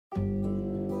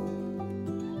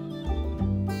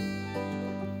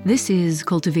This is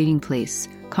Cultivating Place,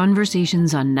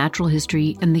 conversations on natural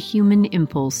history and the human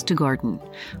impulse to garden.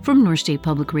 From North State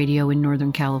Public Radio in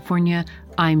Northern California,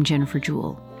 I'm Jennifer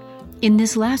Jewell. In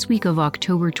this last week of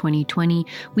October 2020,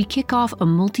 we kick off a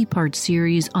multi-part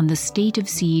series on the state of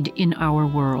seed in our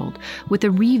world, with a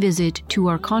revisit to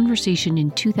our conversation in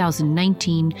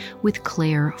 2019 with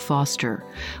Clare Foster.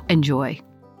 Enjoy.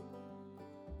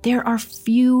 There are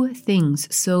few things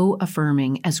so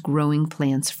affirming as growing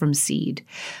plants from seed.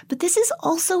 But this is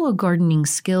also a gardening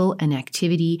skill and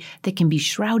activity that can be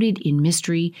shrouded in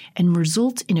mystery and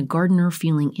result in a gardener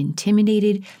feeling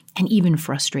intimidated and even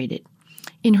frustrated.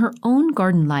 In her own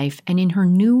garden life and in her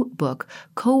new book,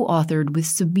 co-authored with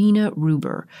Sabina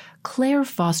Ruber, Clare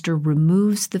Foster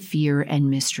removes the fear and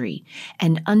mystery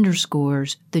and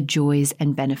underscores the joys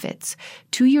and benefits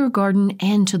to your garden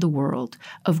and to the world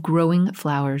of growing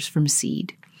flowers from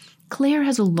seed. Clare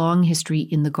has a long history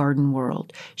in the garden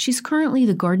world. She's currently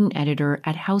the garden editor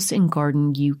at House &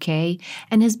 Garden UK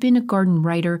and has been a garden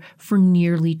writer for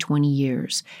nearly 20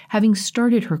 years, having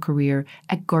started her career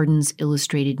at Gardens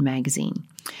Illustrated magazine.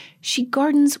 She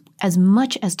gardens as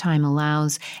much as time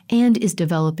allows and is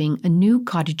developing a new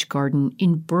cottage garden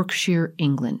in Berkshire,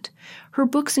 England. Her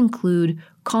books include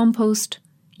Compost,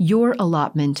 Your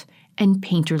Allotment, and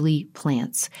Painterly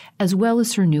Plants, as well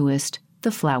as her newest,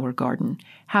 The Flower Garden,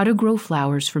 How to Grow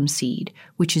Flowers from Seed,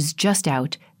 which is just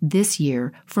out this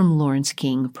year from Lawrence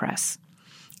King Press.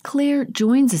 Clare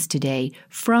joins us today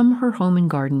from her home and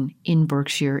garden in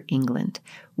Berkshire, England.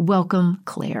 Welcome,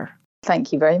 Clare.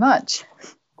 Thank you very much.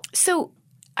 So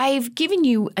I've given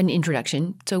you an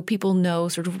introduction so people know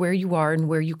sort of where you are and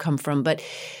where you come from, but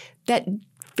that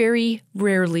very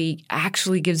rarely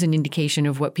actually gives an indication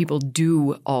of what people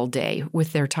do all day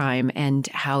with their time and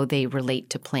how they relate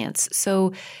to plants.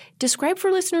 So describe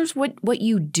for listeners what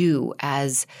you do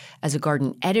as a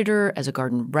garden editor, as a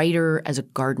garden writer, as a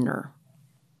gardener.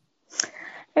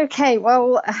 Okay,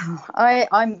 well,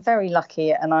 I'm very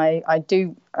lucky and I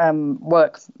do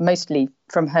work mostly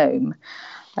from home.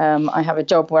 I have a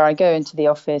job where I go into the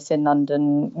office in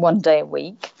London one day a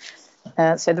week.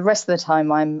 So the rest of the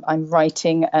time I'm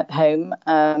writing at home.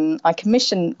 I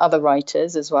commission other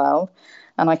writers as well,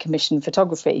 and I commission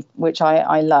photography, which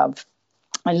I love.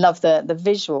 I love the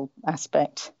visual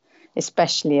aspect,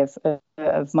 especially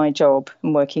of my job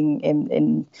and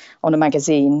working on a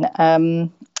magazine.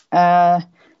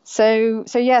 So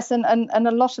yes, and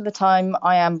a lot of the time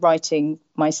I am writing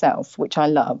myself, which I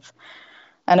love.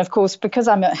 And of course, because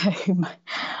I'm at home,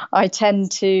 I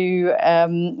tend to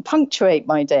punctuate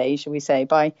my day, shall we say,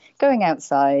 by going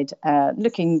outside,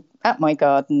 looking at my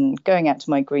garden, going out to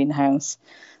my greenhouse,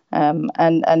 and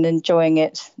enjoying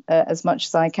it as much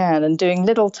as I can and doing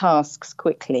little tasks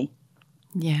quickly.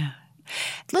 Yeah.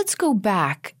 Let's go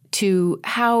back to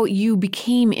how you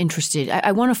became interested.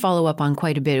 I want to follow up on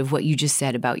quite a bit of what you just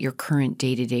said about your current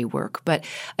day-to-day work, but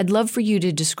I'd love for you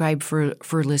to describe for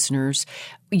listeners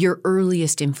your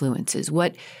earliest influences.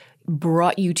 What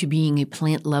brought you to being a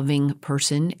plant-loving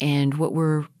person, and what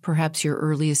were perhaps your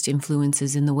earliest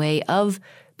influences in the way of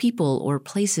people or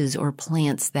places or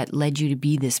plants that led you to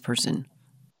be this person?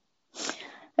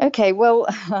 Okay, well,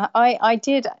 I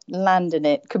did land in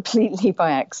it completely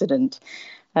by accident.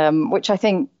 Which I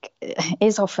think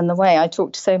is often the way. I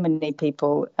talk to so many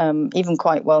people, even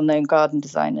quite well-known garden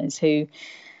designers, who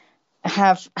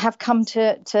have come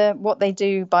to what they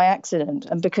do by accident,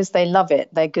 and because they love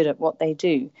it, they're good at what they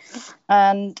do.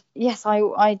 And yes, I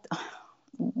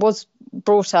was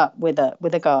brought up with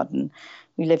a garden.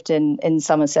 We lived in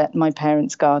Somerset. My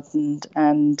parents gardened,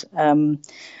 and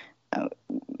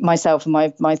myself and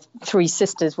my three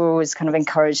sisters were always kind of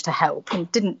encouraged to help and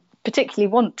didn't particularly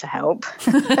want to help.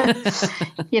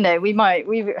 We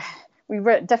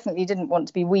definitely didn't want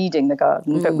to be weeding the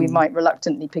garden, but we might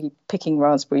reluctantly picking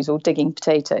raspberries or digging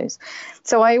potatoes.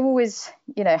 So I always,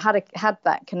 had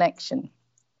that connection.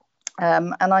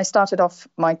 And I started off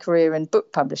my career in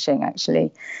book publishing,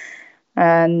 actually.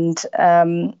 And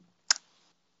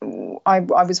I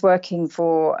was working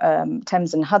for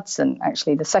Thames and Hudson,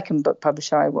 actually, the second book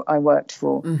publisher I worked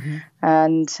for. Mm-hmm.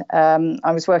 And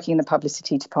I was working in the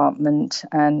publicity department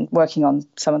and working on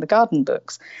some of the garden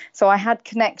books. So I had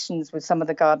connections with some of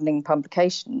the gardening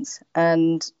publications,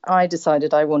 and I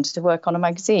decided I wanted to work on a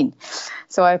magazine.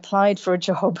 So I applied for a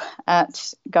job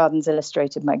at Gardens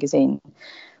Illustrated magazine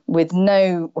with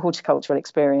no horticultural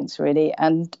experience, really,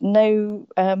 and no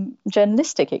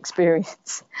journalistic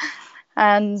experience.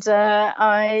 And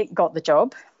I got the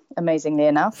job, amazingly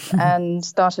enough, and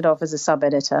started off as a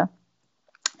sub-editor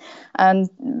and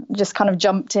just kind of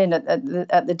jumped in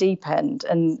at the deep end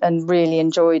and really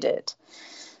enjoyed it.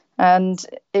 And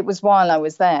it was while I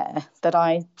was there that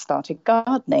I started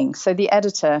gardening. So the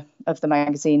editor of the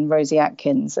magazine, Rosie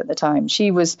Atkins, at the time,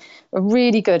 she was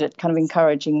really good at kind of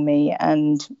encouraging me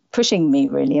and pushing me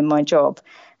really in my job.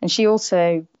 And she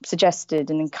also suggested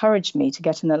and encouraged me to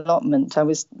get an allotment. I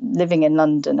was living in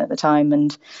London at the time,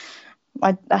 and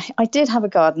I did have a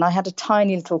garden. I had a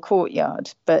tiny little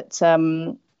courtyard, but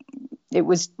it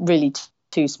was really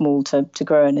too small to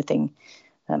grow anything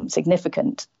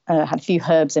significant. Had a few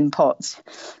herbs in pots.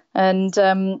 And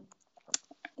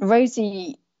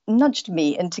Rosie nudged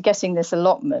me into getting this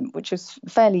allotment, which was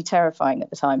fairly terrifying at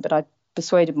the time, but I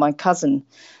persuaded my cousin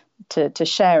to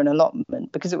share an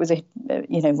allotment because it was a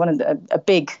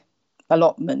big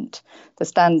allotment, the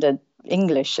standard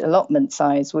English allotment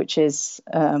size, which is,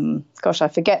 I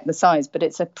forget the size, but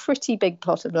it's a pretty big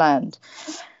plot of land.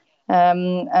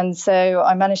 And so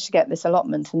I managed to get this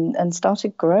allotment and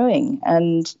started growing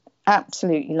and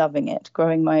absolutely loving it,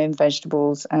 growing my own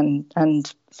vegetables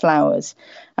and flowers.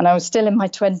 And I was still in my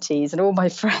 20s, and all my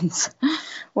friends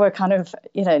were kind of,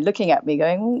 looking at me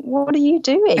going, what are you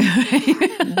doing?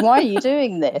 Why are you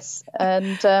doing this?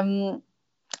 And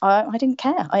I didn't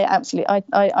care.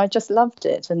 I just loved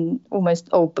it, and almost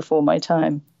old before my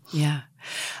time. Yeah.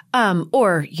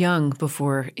 Or young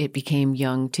before it became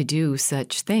young to do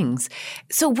such things.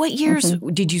 So what years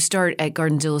did you start at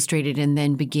Gardens Illustrated and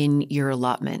then begin your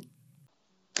allotment?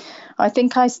 I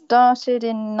think I started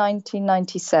in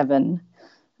 1997.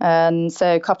 And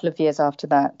so a couple of years after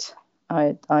that,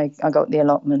 I got the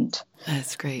allotment.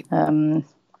 That's great. And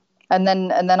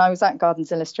then I was at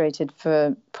Gardens Illustrated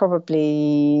for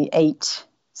probably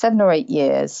 7 or 8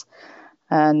 years.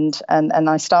 And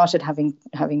I started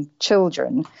having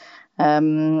children,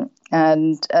 and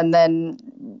then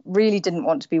really didn't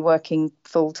want to be working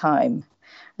full time,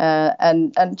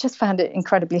 and just found it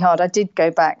incredibly hard. I did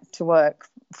go back to work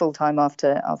full time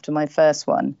after my first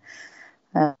one,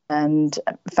 and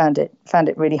found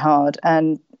it really hard,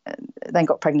 and then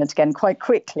got pregnant again quite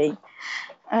quickly,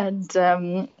 and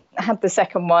had the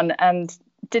second one, and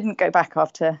didn't go back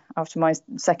after my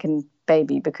second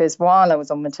baby, because while I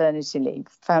was on maternity leave,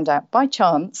 found out by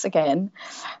chance again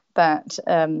that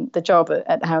the job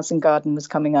at House and Garden was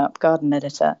coming up, garden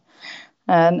editor,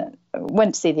 and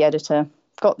went to see the editor,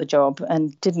 got the job,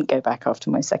 and didn't go back after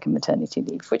my second maternity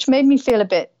leave, which made me feel a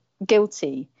bit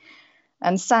guilty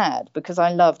and sad, because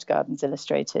I loved Gardens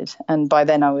Illustrated, and by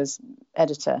then I was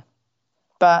editor.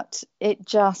 But it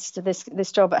just,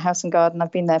 this job at House and Garden,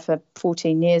 I've been there for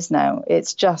 14 years now.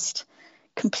 It's just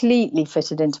completely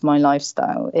fitted into my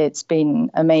lifestyle. It's been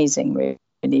amazing,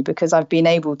 really, because I've been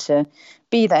able to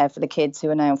be there for the kids who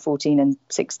are now 14 and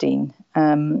 16,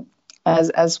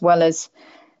 as well as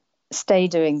stay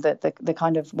doing the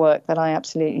kind of work that I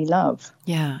absolutely love.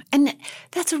 Yeah. And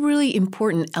that's a really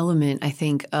important element, I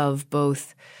think, of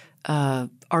both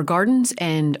our gardens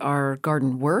and our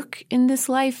garden work in this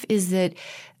life, is that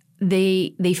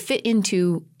they fit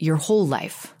into your whole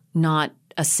life, not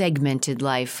a segmented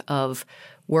life of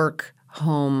work,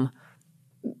 home,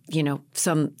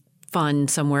 some fun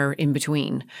somewhere in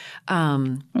between.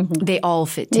 They all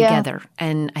fit together. Yeah.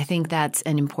 And I think that's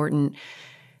an important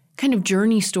kind of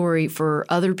journey story for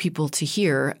other people to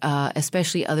hear,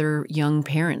 especially other young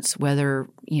parents, whether,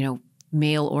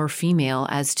 male or female,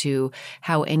 as to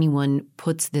how anyone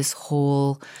puts this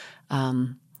whole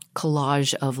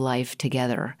collage of life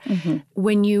together.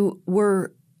 When you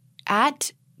were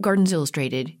at Gardens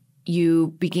Illustrated,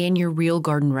 you began your real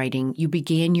garden writing. You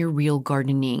began your real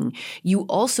gardening. You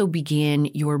also began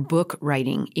your book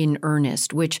writing in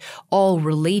earnest, which all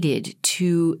related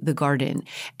to the garden.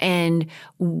 And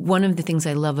one of the things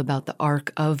I love about the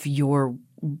arc of your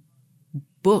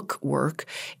book work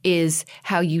is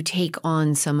how you take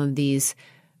on some of these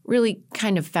really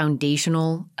kind of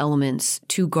foundational elements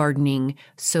to gardening,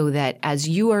 so that as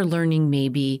you are learning,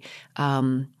 maybe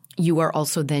you are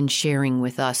also then sharing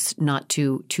with us not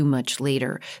too much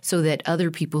later, so that other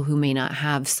people who may not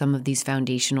have some of these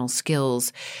foundational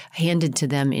skills handed to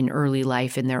them in early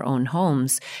life in their own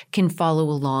homes can follow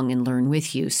along and learn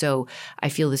with you. So I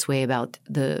feel this way about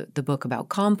the book about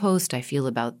compost. I feel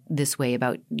about this way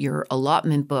about your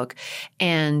allotment book.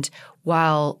 And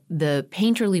while the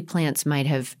painterly plants might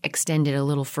have extended a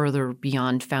little further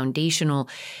beyond foundational,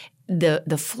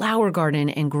 the flower garden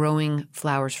and growing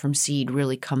flowers from seed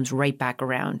really comes right back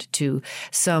around to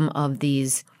some of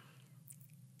these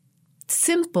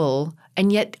simple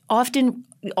and yet often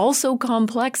also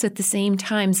complex at the same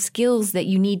time skills that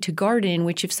you need to garden,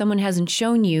 which if someone hasn't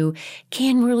shown you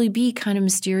can really be kind of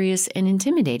mysterious and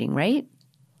intimidating, right?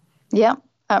 Yeah,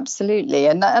 absolutely.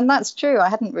 And that's true. I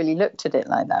hadn't really looked at it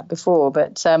like that before,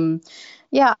 but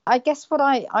Yeah, I guess what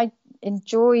I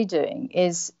enjoy doing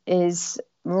is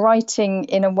writing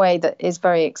in a way that is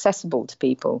very accessible to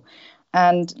people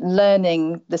and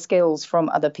learning the skills from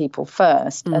other people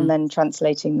first and then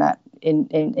translating that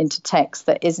into text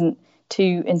that isn't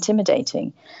too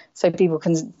intimidating so people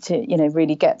can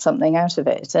really get something out of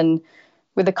it. And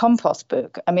with the compost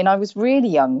book, I mean, I was really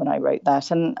young when I wrote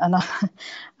that, and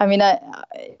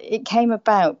it came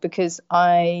about because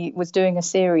I was doing a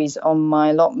series on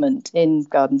my allotment in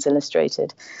Gardens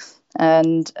Illustrated,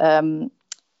 and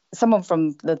someone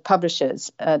from the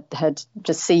publishers had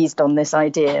just seized on this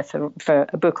idea for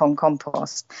a book on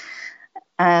compost,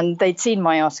 and they'd seen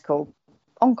my article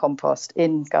on compost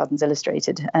in Gardens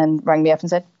Illustrated and rang me up and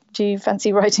said, "Do you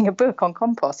fancy writing a book on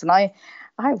compost?" And I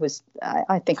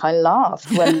think I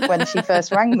laughed when she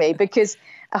first rang me, because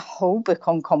a whole book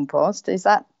on compost, is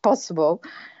that possible?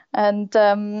 And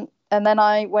then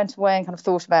I went away and kind of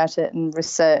thought about it and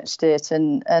researched it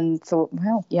and thought,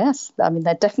 well, yes, I mean,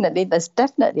 there's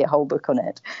definitely a whole book on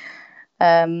it.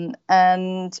 And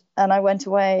I went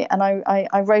away and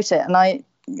I wrote it. And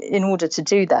in order to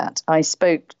do that, I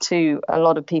spoke to a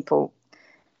lot of people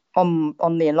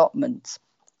on the allotments,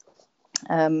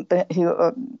 but who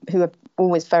are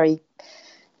always very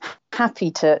happy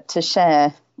to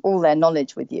share all their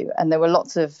knowledge with you. And there were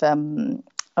lots of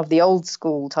the old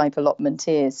school type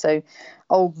allotmenteers, so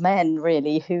old men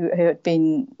really who had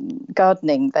been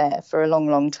gardening there for a long,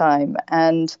 long time,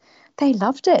 and they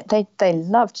loved it. They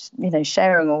loved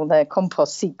sharing all their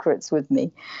compost secrets with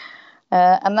me.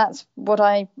 And that's what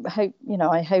I hope,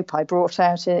 I hope I brought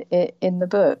out in the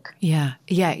book. Yeah,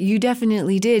 you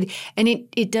definitely did. And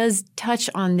it does touch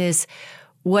on this,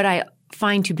 what I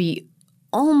find to be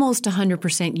almost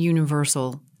 100%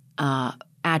 universal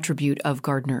attribute of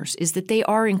gardeners, is that they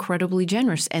are incredibly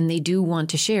generous and they do want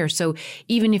to share. So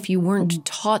even if you weren't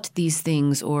taught these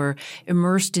things or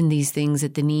immersed in these things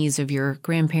at the knees of your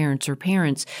grandparents or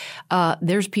parents,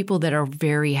 there's people that are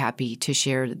very happy to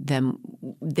share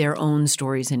their own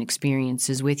stories and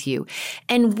experiences with you.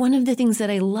 And one of the things that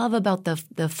I love about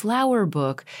the flower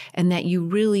book and that you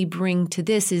really bring to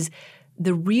this is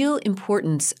the real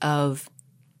importance of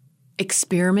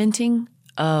experimenting,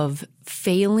 of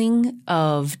failing,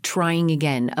 of trying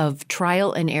again, of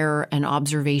trial and error and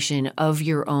observation of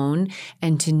your own,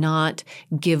 and to not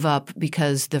give up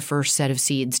because the first set of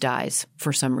seeds dies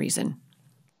for some reason.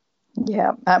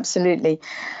 Yeah, absolutely.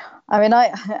 I mean,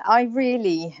 I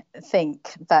really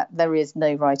think that there is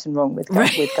no right and wrong with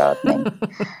gardening.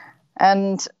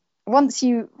 And once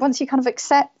you kind of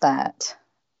accept that,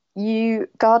 you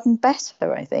garden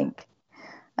better, I think.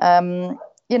 I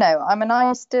mean,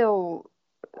 I still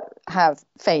have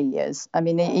failures. I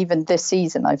mean, even this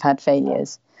season I've had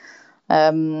failures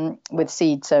with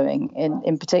seed sowing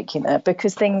in particular,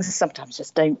 because things sometimes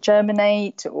just don't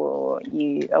germinate, or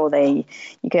you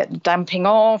get damping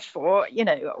off, or you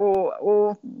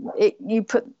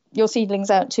put your seedlings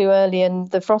out too early and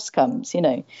the frost comes,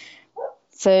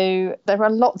 So there are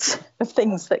lots of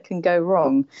things that can go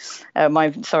wrong. My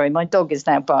dog is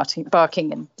now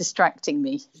barking and distracting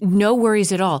me. No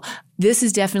worries at all. This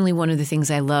is definitely one of the things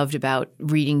I loved about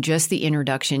reading just the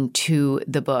introduction to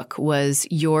the book, was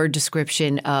your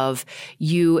description of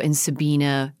you and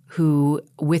Sabina,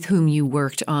 with whom you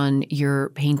worked on your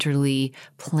Painterly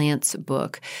Plants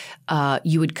book.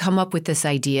 You would come up with this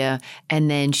idea,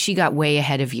 and then she got way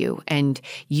ahead of you, and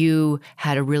you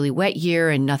had a really wet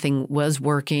year and nothing was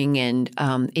working, and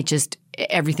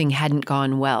everything hadn't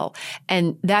gone well.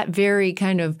 And that very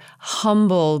kind of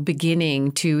humble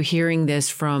beginning to hearing this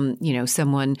from,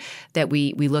 someone that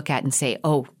we look at and say,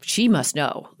 oh, she must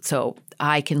know, so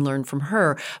I can learn from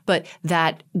her. But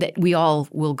that we all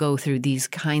will go through these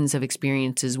kinds of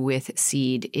experiences with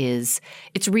seed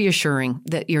it's reassuring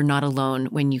that you're not alone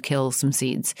when you kill some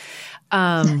seeds.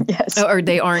 Yes. Or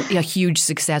they aren't a huge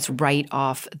success right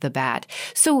off the bat.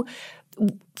 So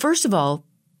first of all,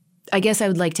 I guess I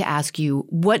would like to ask you,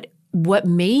 what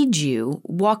made you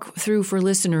walk through for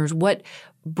listeners, what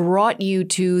brought you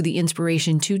to the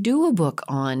inspiration to do a book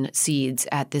on seeds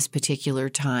at this particular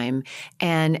time?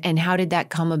 And how did that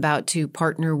come about to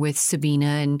partner with Sabina,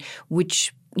 and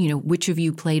which of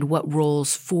you played what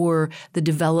roles for the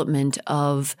development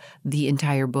of the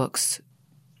entire books?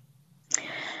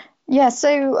 Yeah,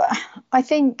 so I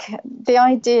think the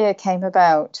idea came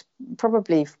about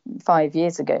probably 5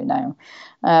 years ago now.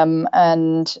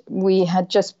 And we had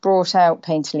just brought out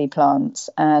Painterly Plants,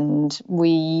 and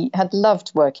we had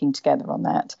loved working together on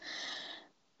that.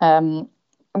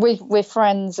 We're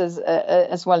friends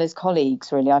as well as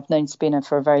colleagues, really. I've known Sabina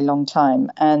for a very long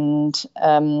time, and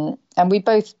we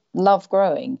both love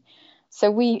growing.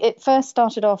 So it first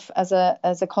started off as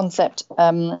a concept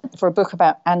for a book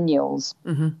about annuals,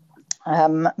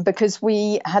 because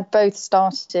we had both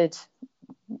started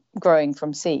growing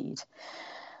from seed.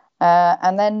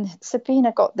 And then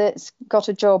Sabina got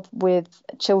a job with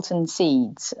Chiltern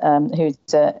Seeds, who's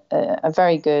a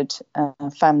very good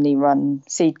family-run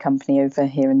seed company over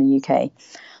here in the UK.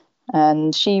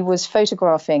 And she was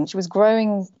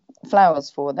growing flowers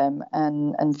for them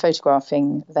and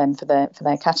photographing them for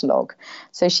their catalogue.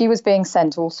 So she was being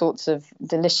sent all sorts of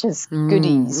delicious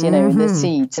goodies, the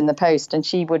seeds in the post, and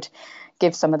she would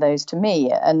give some of those to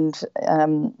me, and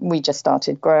we just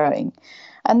started growing.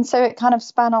 And so it kind of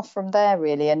span off from there,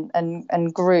 really,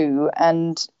 and grew.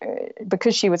 And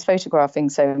because she was photographing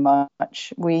so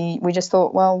much, we just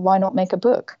thought, well, why not make a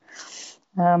book?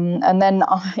 And then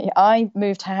I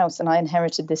moved house and I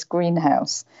inherited this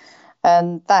greenhouse.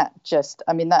 And that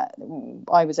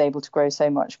I was able to grow so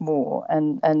much more.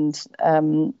 And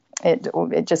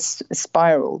it just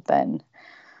spiraled then.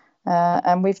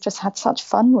 And we've just had such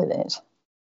fun with it.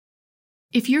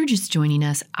 If you're just joining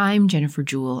us, I'm Jennifer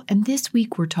Jewell, and this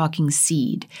week we're talking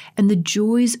seed and the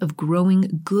joys of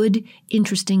growing good,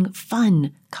 interesting,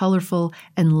 fun, colorful,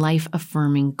 and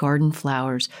life-affirming garden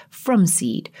flowers from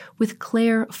seed with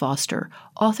Clare Foster,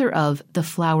 author of The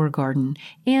Flower Garden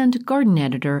and garden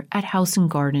editor at House &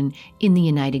 Garden in the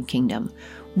United Kingdom.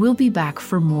 We'll be back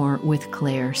for more with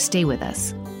Clare. Stay with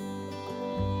us.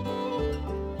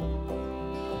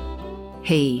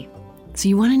 Hey. So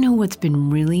you want to know what's been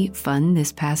really fun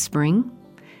this past spring?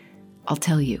 I'll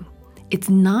tell you. It's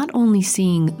not only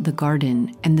seeing the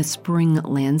garden and the spring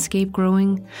landscape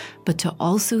growing, but to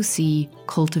also see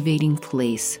Cultivating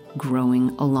Place growing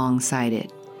alongside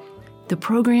it. The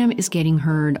program is getting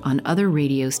heard on other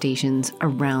radio stations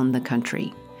around the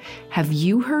country. Have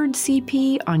you heard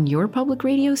CP on your public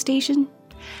radio station?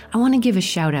 I want to give a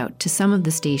shout out to some of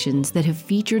the stations that have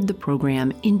featured the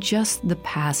program in just the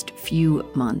past few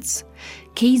months.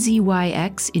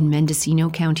 KZYX in Mendocino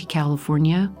County,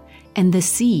 California, and The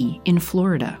C in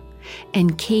Florida,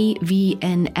 and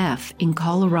KVNF in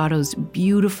Colorado's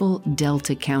beautiful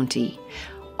Delta County.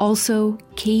 Also,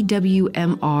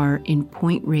 KWMR in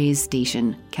Point Reyes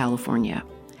Station, California.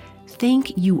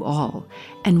 Thank you all,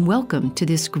 and welcome to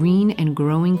this green and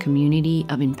growing community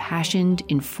of impassioned,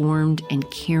 informed, and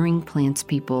caring plants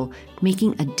people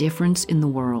making a difference in the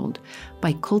world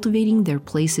by cultivating their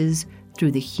places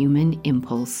through the human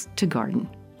impulse to garden.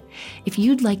 If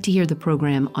you'd like to hear the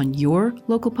program on your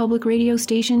local public radio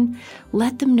station,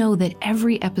 let them know that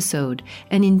every episode,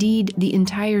 and indeed the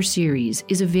entire series,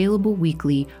 is available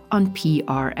weekly on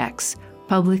PRX,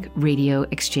 Public Radio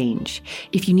Exchange.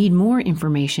 If you need more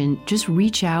information, just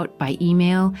reach out by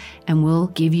email and we'll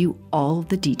give you all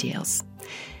the details.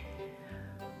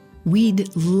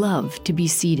 We'd love to be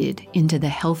seeded into the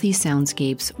healthy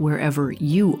soundscapes wherever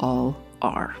you all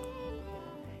are.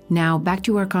 Now back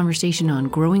to our conversation on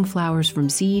growing flowers from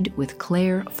seed with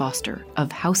Clare Foster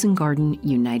of House & Garden,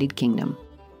 United Kingdom.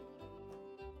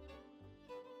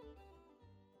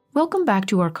 Welcome back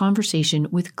to our conversation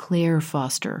with Clare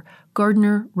Foster,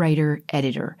 gardener, writer,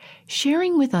 editor,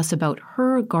 sharing with us about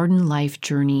her garden life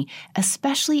journey,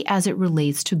 especially as it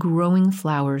relates to growing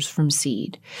flowers from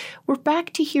seed. We're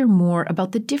back to hear more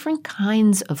about the different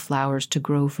kinds of flowers to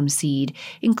grow from seed,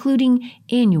 including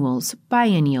annuals,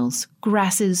 biennials,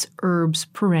 grasses, herbs,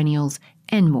 perennials,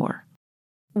 and more.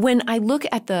 When I look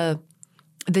at the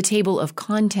table of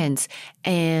contents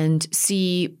and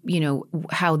see,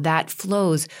 how that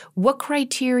flows, what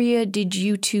criteria did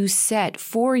you two set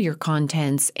for your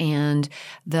contents and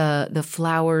the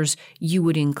flowers you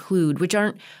would include, which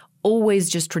aren't always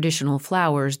just traditional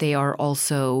flowers. They are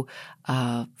also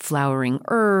flowering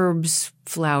herbs,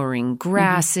 flowering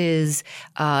grasses.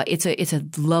 It's a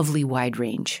lovely wide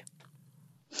range.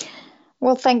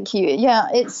 Well, thank you. Yeah,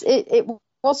 it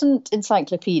wasn't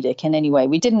encyclopedic in any way.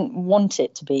 We didn't want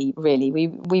it to be, really.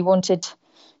 We wanted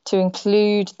to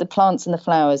include the plants and the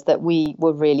flowers that we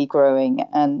were really growing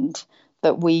and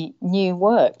that we knew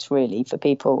worked really for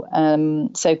people.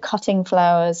 So cutting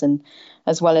flowers and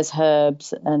as well as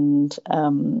herbs and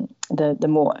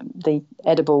the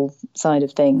edible side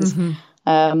of things.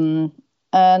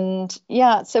 And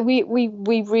yeah, so we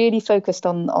really focused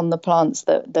on the plants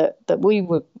that we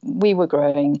were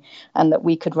growing and that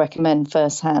we could recommend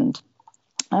firsthand.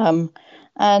 And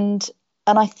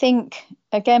I think,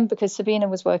 again, because Sabina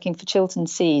was working for Chiltern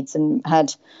Seeds and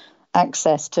had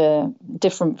access to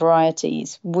different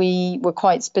varieties, we were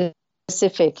quite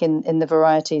specific in the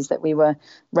varieties that we were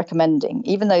recommending,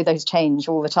 even though those change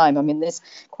all the time. I mean, there's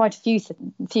quite a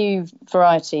few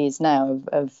varieties now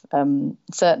of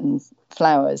certain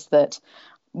flowers that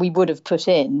we would have put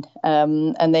in,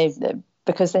 and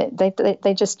because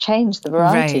they just change the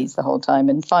varieties the whole time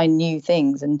and find new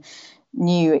things and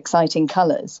new exciting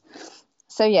colours.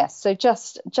 So yes, so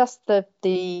just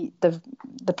the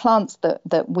plants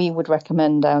that we would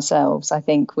recommend ourselves, I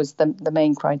think, was the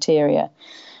main criteria.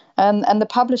 And the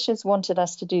publishers wanted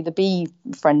us to do the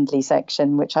bee-friendly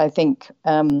section, which I think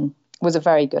was a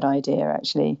very good idea,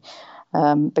 actually,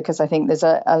 because I think there's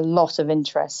a lot of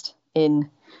interest in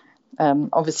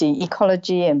obviously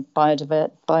ecology and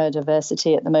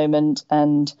biodiversity at the moment,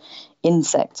 and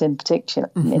insects in particular.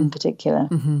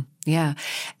 Mm-hmm. Yeah,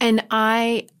 and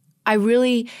I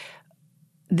really,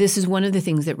 this is one of the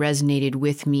things that resonated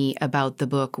with me about the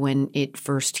book when it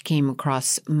first came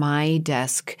across my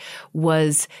desk,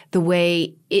 was the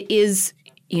way it is.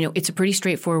 It's a pretty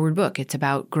straightforward book. It's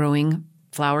about growing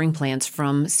flowering plants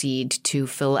from seed to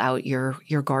fill out your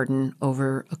garden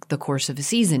over the course of a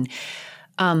season.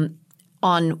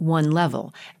 On one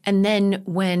level. And then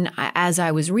as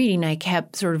I was reading, I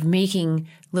kept sort of making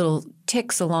little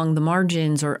ticks along the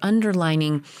margins or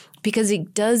underlining, because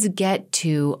it does get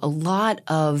to a lot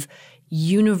of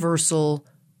universal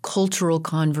cultural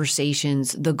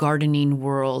conversations the gardening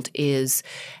world is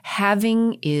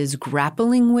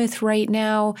grappling with right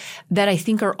now, that I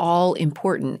think are all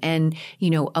important. And,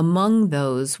 among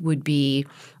those would be,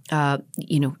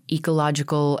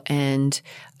 ecological and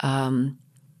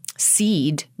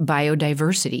seed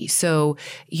biodiversity. So,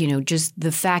 just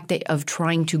the fact of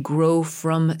trying to grow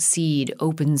from seed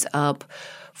opens up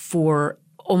for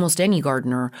almost any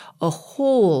gardener a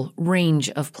whole range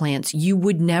of plants you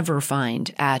would never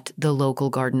find at the local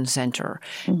garden center.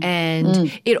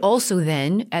 And it also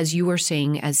then, as you were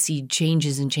saying, as seed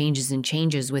changes and changes and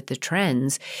changes with the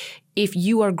trends, if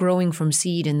you are growing from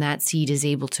seed and that seed is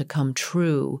able to come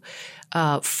true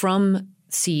from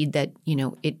seed that,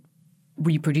 it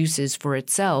reproduces for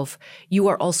itself, you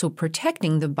are also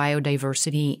protecting the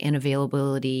biodiversity and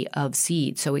availability of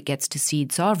seed. So it gets to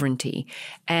seed sovereignty.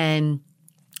 And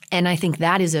I think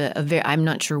that is a very, I'm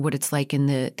not sure what it's like in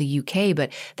the UK,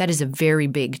 but that is a very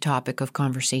big topic of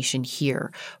conversation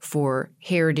here for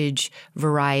heritage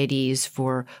varieties,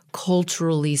 for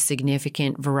culturally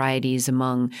significant varieties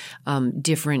among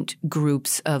different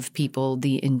groups of people.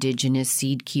 The Indigenous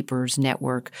Seed Keepers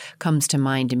Network comes to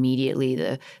mind immediately.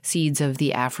 The seeds of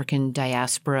the African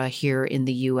diaspora here in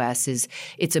the U.S.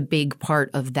 it's a big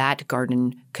part of that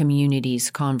garden community's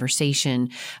conversation.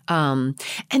 And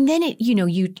then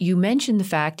you mentioned the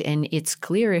fact, and it's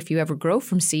clear if you ever grow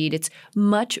from seed, it's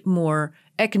much more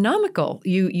economical.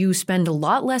 You spend a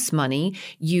lot less money.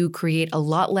 You create a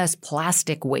lot less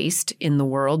plastic waste in the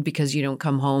world, because you don't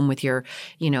come home with your,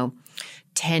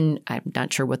 10, I'm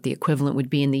not sure what the equivalent would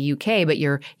be in the UK, but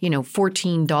your,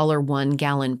 $14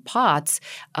 1-gallon pots,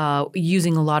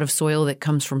 using a lot of soil that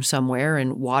comes from somewhere,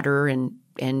 and water and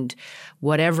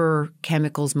whatever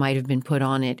chemicals might have been put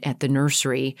on it at the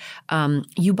nursery.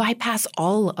 You bypass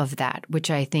all of that, which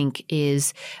I think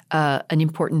is an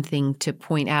important thing to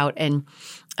point out. And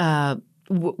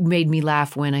made me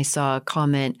laugh when I saw a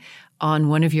comment on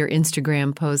one of your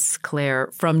Instagram posts,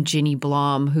 Claire, from Ginny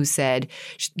Blom, who said,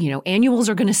 annuals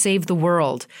are going to save the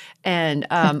world, and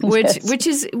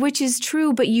which is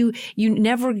true. But you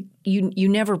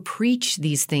never preach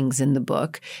these things in the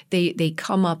book. They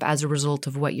come up as a result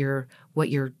of what you're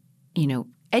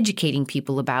educating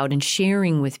people about and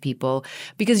sharing with people,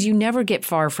 because you never get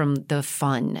far from the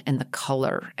fun and the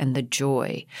color and the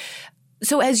joy.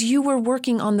 So as you were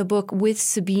working on the book with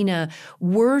Sabina,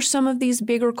 were some of these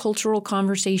bigger cultural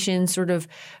conversations sort of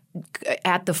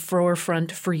at the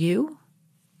forefront for you?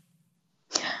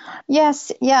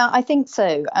 Yes, yeah, I think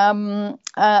so. The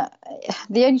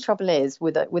only trouble is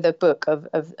with a book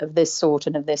of this sort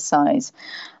and of this size,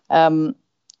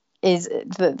 is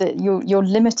that you're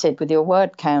limited with your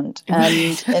word count,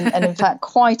 and in fact,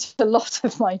 quite a lot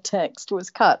of my text was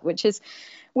cut, which is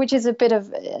a bit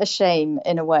of a shame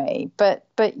in a way. But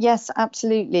yes,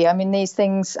 absolutely. I mean, these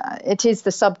things, it is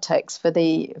the subtext for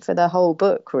the whole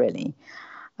book, really.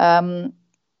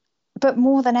 But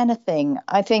more than anything,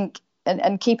 I think,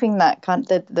 and keeping that kind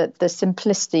of the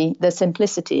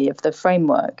simplicity of the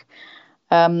framework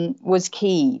was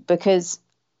key, because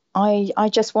I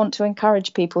just want to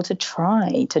encourage people to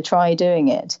try doing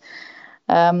it.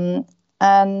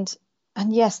 And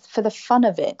yes, for the fun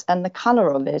of it and the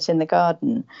colour of it in the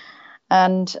garden,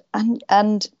 and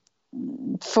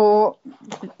for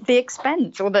the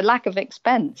expense or the lack of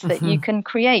expense that you can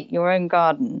create your own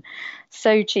garden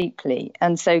so cheaply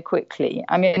and so quickly.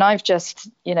 I mean, I've just,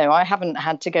 I haven't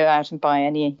had to go out and buy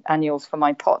any annuals for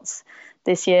my pots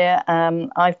this year.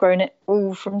 I've grown it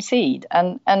all from seed,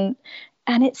 and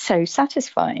And it's so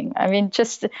satisfying. I mean,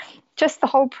 just the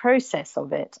whole process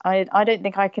of it. I don't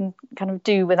think I can kind of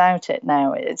do without it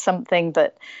now. It's something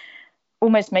that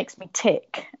almost makes me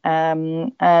tick.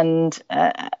 And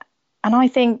I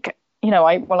think,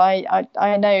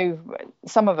 I know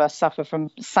some of us suffer from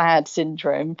SAD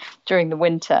syndrome during the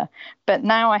winter, but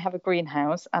now I have a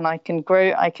greenhouse and I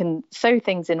can sow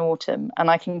things in autumn, and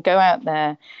I can go out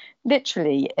there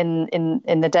literally in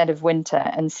the dead of winter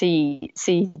and see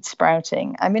seeds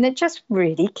sprouting. I mean, it just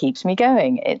really keeps me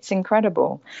going. It's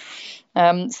incredible.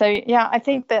 So yeah, I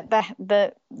think that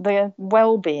the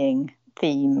well-being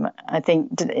theme, I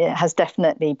think, it has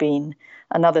definitely been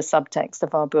another subtext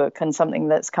of our book, and something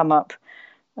that's come up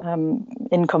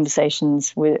in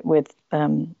conversations with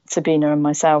Sabina and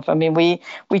myself. I mean,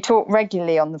 we talk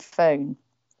regularly on the phone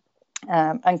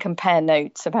and compare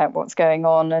notes about what's going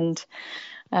on,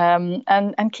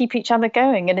 and keep each other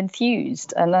going and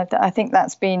enthused. And I think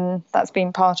that's been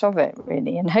part of it,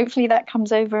 really. And hopefully that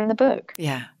comes over in the book.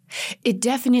 Yeah, it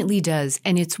definitely does.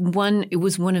 And it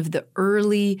was one of the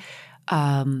early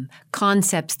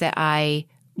concepts that I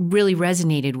really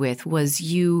resonated with. Was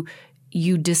you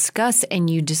discuss and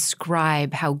you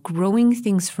describe how growing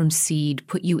things from seed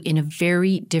put you in a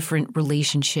very different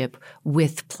relationship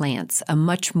with plants, a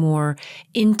much more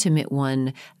intimate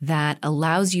one that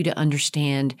allows you to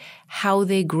understand how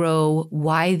they grow,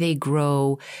 why they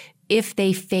grow. If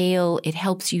they fail, it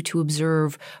helps you to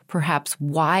observe perhaps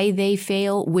why they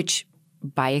fail, which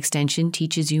by extension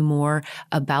teaches you more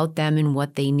about them and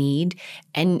what they need,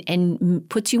 and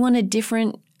puts you on a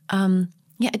different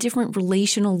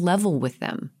relational level with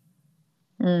them.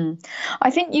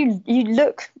 I think you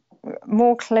look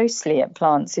more closely at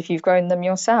plants if you've grown them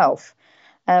yourself.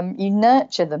 You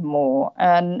nurture them more,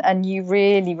 and you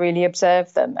really, really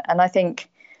observe them. And I think,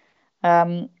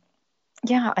 I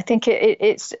think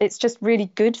it's just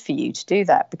really good for you to do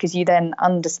that, because you then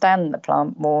understand the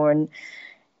plant more, and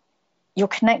you're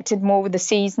connected more with the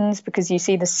seasons, because you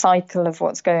see the cycle of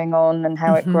what's going on and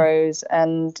how it grows,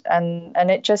 and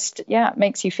it just, it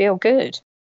makes you feel good.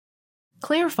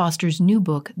 Clare Foster's new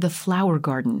book, The Flower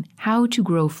Garden: How to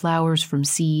Grow Flowers from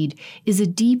Seed, is a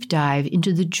deep dive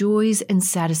into the joys and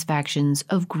satisfactions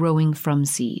of growing from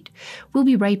seed. We'll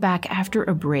be right back after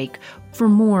a break for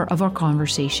more of our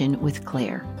conversation with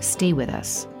Clare. Stay with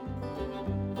us.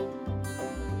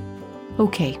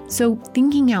 Okay, so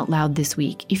thinking out loud this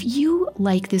week, if you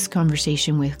like this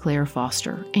conversation with Clare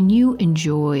Foster and you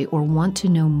enjoy or want to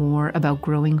know more about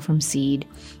growing from seed,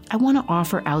 I want to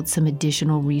offer out some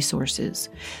additional resources.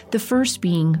 The first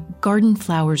being Garden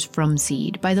Flowers from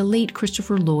Seed by the late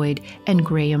Christopher Lloyd and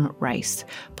Graham Rice,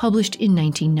 published in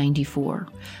 1994.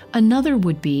 Another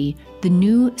would be The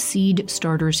New Seed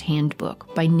Starter's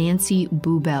Handbook by Nancy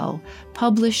Boubel,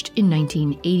 published in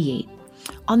 1988.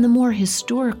 On the more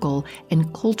historical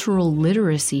and cultural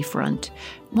literacy front,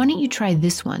 why don't you try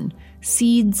this one,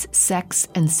 Seeds, Sex,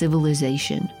 and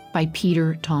Civilization by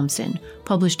Peter Thompson,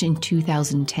 published in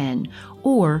 2010,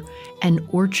 or An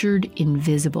Orchard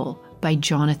Invisible by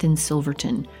Jonathan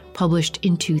Silverton, published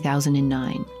in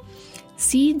 2009.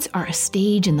 Seeds are a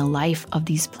stage in the life of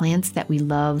these plants that we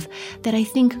love that I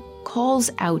think calls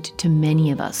out to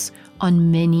many of us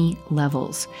on many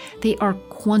levels. They are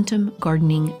quantum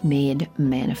gardening made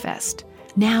manifest.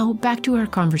 Now, back to our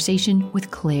conversation with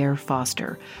Clare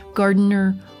Foster,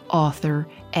 gardener, author,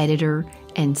 editor,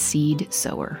 and seed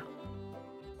sower.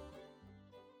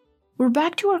 We're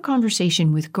back to our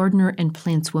conversation with gardener and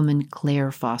plantswoman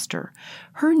Clare Foster.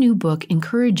 Her new book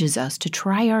encourages us to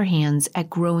try our hands at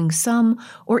growing some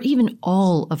or even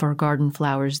all of our garden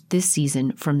flowers this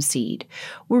season from seed.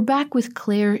 We're back with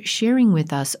Clare sharing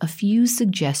with us a few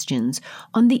suggestions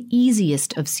on the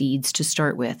easiest of seeds to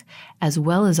start with, as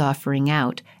well as offering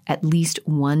out at least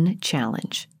one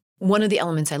challenge. One of the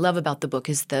elements I love about the book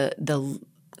is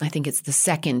I think it's the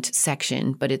second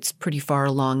section, but it's pretty far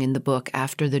along in the book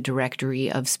after the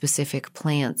directory of specific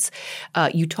plants.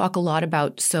 You talk a lot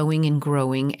about sowing and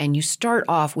growing, and you start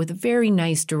off with a very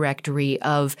nice directory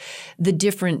of the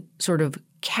different sort of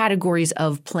categories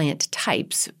of plant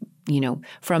types,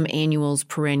 from annuals,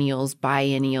 perennials,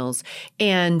 biennials,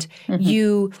 and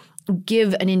you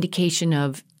give an indication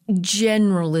of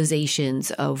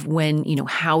generalizations of when,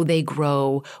 how they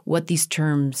grow, what these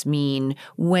terms mean,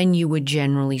 when you would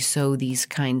generally sow these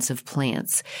kinds of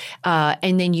plants.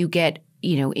 And then you get,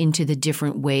 into the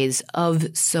different ways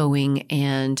of sowing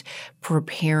and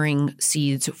preparing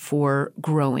seeds for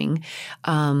growing.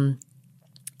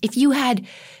 If you had,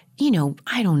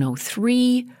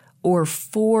 3 or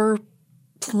 4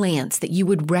 plants that you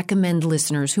would recommend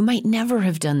listeners who might never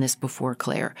have done this before,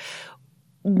 Clare,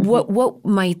 What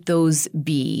might those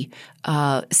be?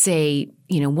 Say,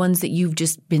 ones that you've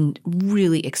just been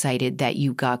really excited that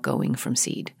you got going from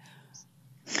seed.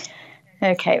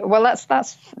 Okay, well,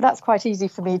 that's quite easy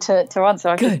for me to answer.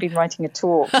 I've just been writing a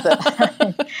talk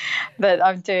that that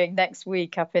I'm doing next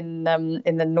week up in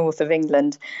the north of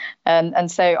England,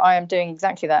 and so I am doing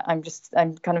exactly that.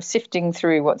 I'm kind of sifting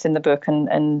through what's in the book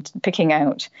and picking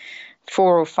out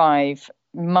 4 or 5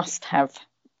 must-have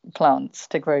plants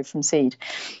to grow from seed.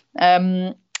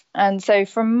 And so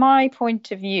from my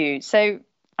point of view, so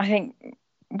I think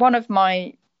one of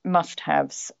my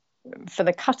must-haves for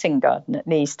the cutting garden at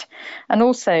least, and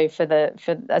also as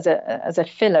a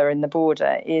filler in the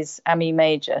border, is Ammi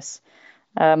majus,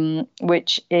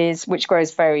 which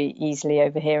grows very easily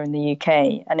over here in the UK,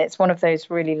 and it's one of those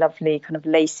really lovely kind of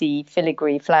lacy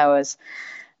filigree flowers,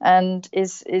 and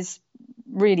is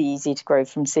really easy to grow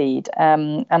from seed.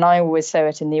 And I always sow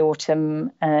it in the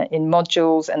autumn in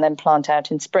modules and then plant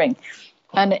out in spring.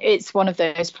 And it's one of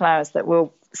those flowers that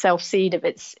will self-seed if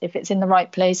it's in the right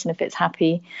place and if it's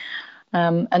happy.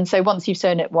 And so once you've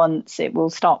sown it once, it will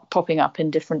start popping up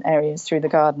in different areas through the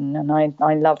garden. And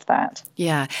I love that.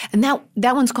 Yeah. And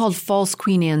that one's called false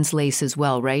Queen Anne's lace as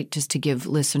well, right? Just to give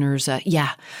listeners,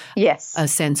 yes, a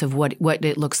sense of what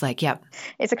it looks like. Yeah.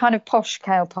 It's a kind of posh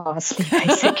cow parsley,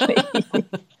 basically.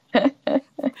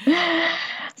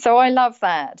 So I love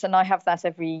that, and I have that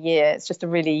every year. It's just a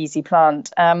really easy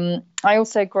plant. I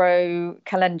also grow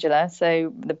calendula,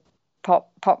 so the pot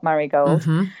marigold,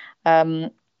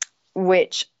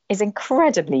 which is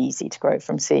incredibly easy to grow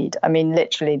from seed. I mean,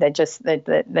 literally,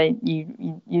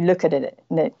 you look at it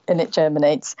and it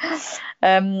germinates.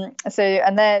 And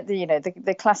they're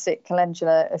the classic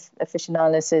calendula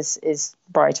officinalis is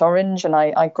bright orange, and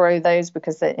I grow those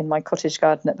because they're in my cottage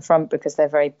garden at the front because they're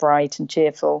very bright and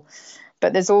cheerful.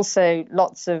 But there's also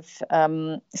lots of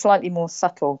slightly more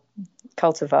subtle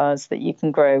cultivars that you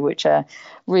can grow, which are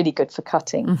really good for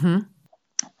cutting. Mm-hmm.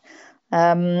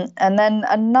 And then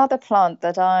another plant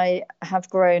that I have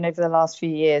grown over the last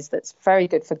few years that's very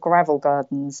good for gravel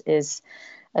gardens is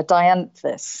a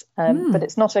dianthus. But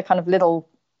it's not a kind of little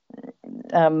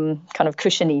kind of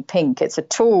cushiony pink. It's a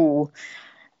tall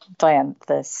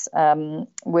dianthus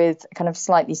with kind of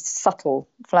slightly subtle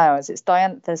flowers. It's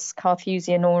Dianthus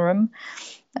carthusianorum.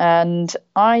 And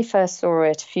I first saw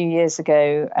it a few years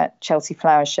ago at Chelsea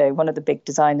Flower Show. One of the big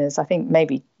designers, I think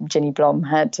maybe Ginny Blom,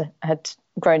 had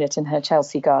grown it in her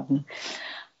Chelsea garden.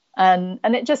 And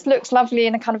it just looks lovely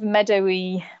in a kind of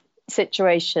meadowy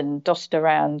situation, dotted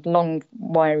around, long,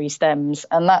 wiry stems.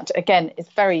 And that, again, is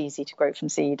very easy to grow from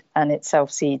seed, and it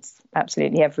self-seeds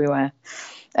absolutely everywhere.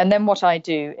 And then what I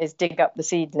do is dig up the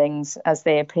seedlings as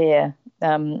they appear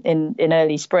in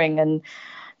early spring and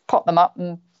pot them up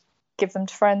and give them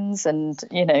to friends. And,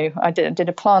 I did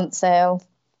a plant sale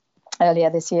earlier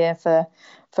this year for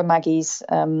Maggie's.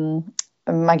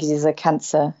 Maggie's is a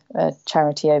cancer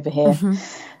charity over here.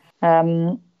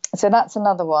 Mm-hmm. So that's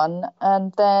another one.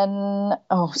 And then,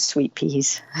 sweet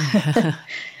peas.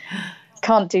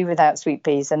 Can't do without sweet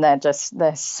peas, and they're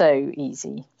so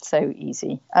easy.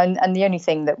 And the only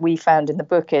thing that we found in the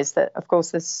book is that, of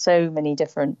course, there's so many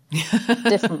different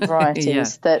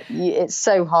varieties that it's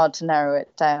so hard to narrow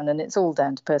it down, and it's all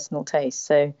down to personal taste.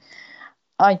 So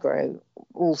I grow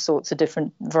all sorts of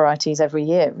different varieties every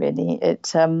year, really.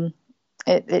 It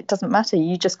doesn't matter.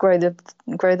 You just grow the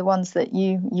ones that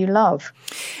you love.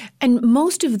 And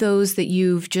most of those that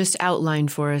you've just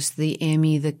outlined for us, the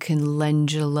Ammi, the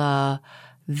calendula,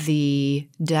 the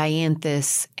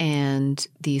dianthus, and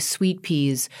the sweet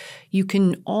peas,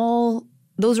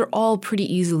 those are all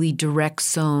pretty easily direct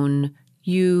sown.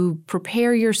 You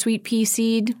prepare your sweet pea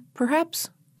seed, perhaps?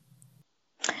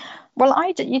 Well,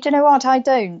 you know what? I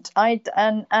don't.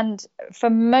 And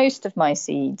for most of my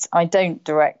seeds, I don't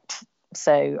direct.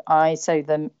 So I sow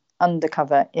them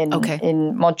undercover in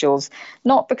modules,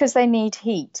 not because they need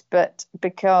heat, but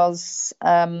because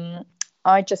I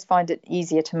just find it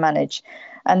easier to manage.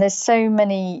 And there's so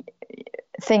many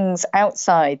things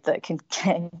outside that can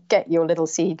get your little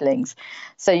seedlings.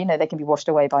 So, they can be washed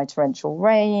away by torrential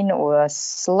rain, or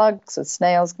slugs or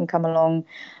snails can come along.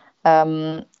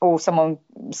 Or some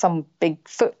big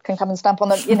foot can come and stamp on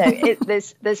them.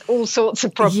 There's all sorts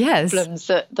of problems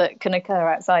that can occur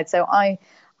outside. So I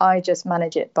just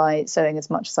manage it by sowing as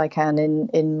much as I can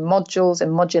in modules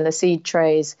and modular seed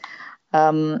trays,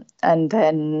 and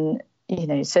then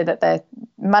so that they're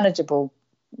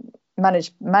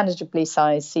manageably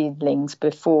sized seedlings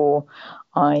before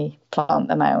I plant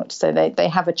them out. So they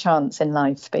have a chance in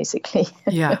life, basically.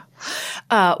 Yeah,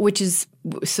 which is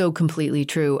so completely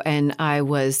true. And I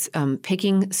was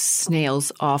picking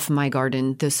snails off my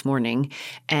garden this morning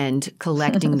and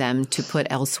collecting them to put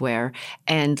elsewhere,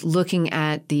 and looking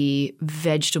at the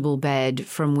vegetable bed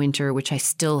from winter, which I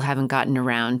still haven't gotten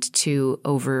around to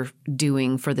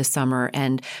overdoing for the summer.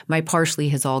 And my parsley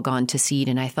has all gone to seed.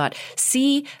 And I thought,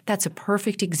 see, that's a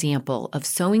perfect example of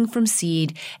sowing from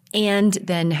seed and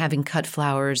then having cut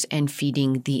flowers and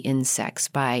feeding the insects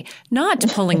by not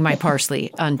pulling my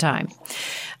parsley on time.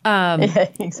 Yeah,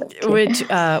 exactly.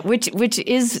 Which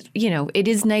is, it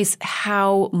is nice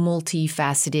how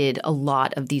multifaceted a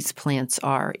lot of these plants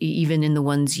are. Even in the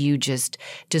ones you just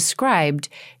described,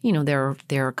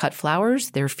 they're cut flowers,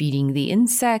 they're feeding the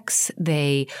insects,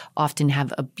 they often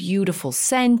have a beautiful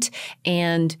scent,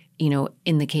 and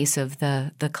in the case of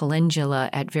the calendula,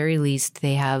 at very least,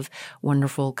 they have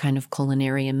wonderful kind of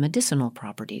culinary and medicinal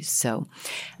properties. So,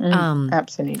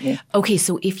 absolutely. Okay,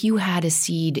 so if you had a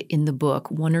seed in the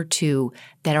book, one or two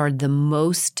that are the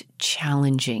most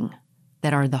challenging,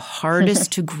 that are the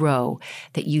hardest to grow,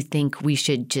 that you think we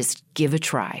should just give a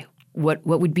try, what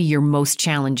would be your most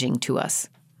challenging to us?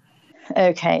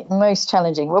 Okay, most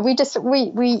challenging. Well, we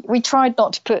tried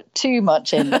not to put too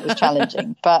much in that was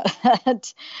challenging, but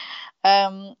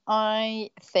I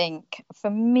think for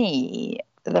me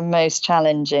the most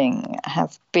challenging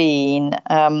have been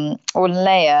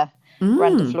Orlea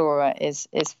grandiflora is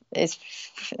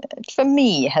for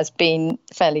me has been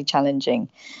fairly challenging.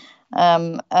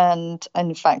 And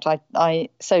in fact, I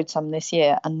sowed some this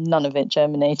year and none of it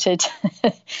germinated.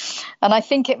 And I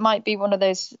think it might be one of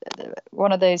those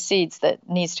seeds that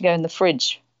needs to go in the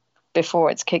fridge before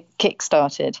it's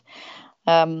kick-started.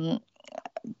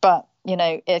 But,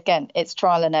 again, it's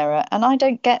trial and error. And I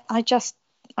don't get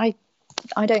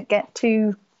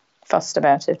too fussed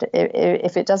about it.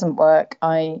 If it doesn't work,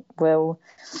 I will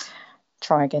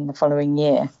try again the following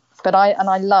year. But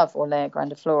I love Orlea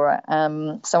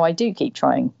grandiflora, so I do keep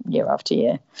trying year after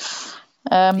year.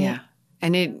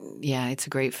 It's a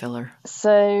great filler.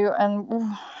 So,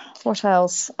 and what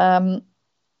else? I'm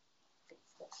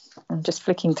just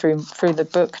flicking through the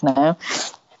book now.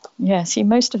 Yeah, see,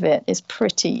 most of it is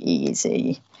pretty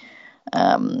easy.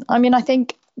 I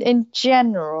think in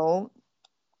general,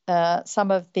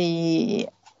 some of the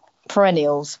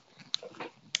perennials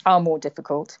are more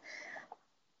difficult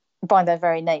by their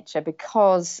very nature,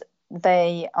 because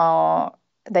they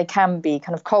can be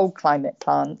kind of cold climate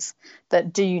plants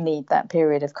that do need that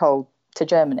period of cold to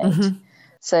germinate. Mm-hmm.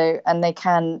 So, and they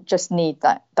can just need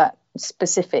that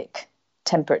specific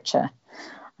temperature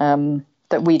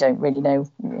that we don't really know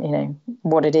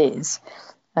what it is.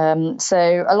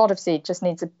 So a lot of seed just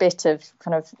needs a bit of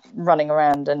kind of running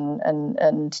around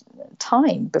and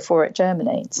time before it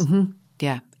germinates. Mm-hmm.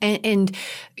 Yeah. And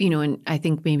I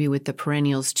think maybe with the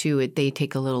perennials too, they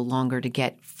take a little longer to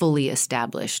get fully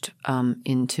established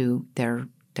into their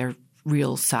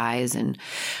real size. And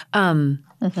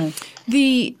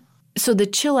the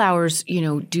chill hours,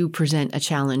 do present a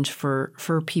challenge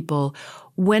for people.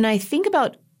 When I think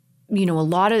about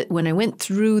when I went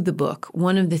through the book,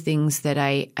 one of the things that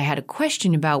I had a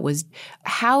question about was,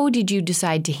 how did you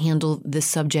decide to handle the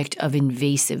subject of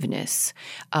invasiveness,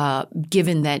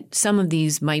 given that some of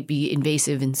these might be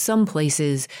invasive in some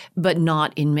places, but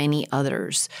not in many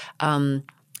others? And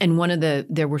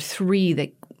there were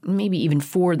three maybe even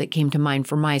four that came to mind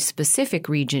for my specific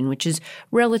region, which is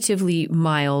relatively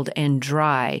mild and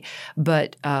dry,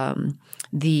 but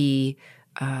the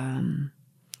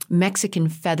Mexican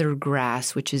feather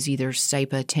grass, which is either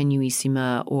Stipa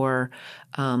tenuissima or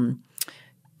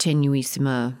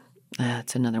tenuissima.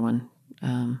 That's another one.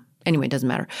 Anyway, it doesn't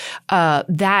matter.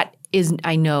 That is,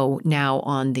 I know, now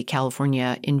on the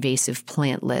California invasive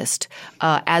plant list,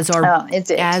 as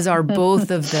are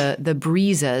both of the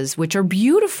breezes, which are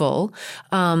beautiful.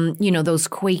 Those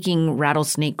quaking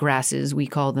rattlesnake grasses, we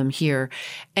call them here,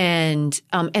 and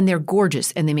they're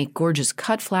gorgeous, and they make gorgeous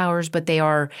cut flowers, but they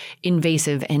are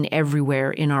invasive and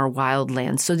everywhere in our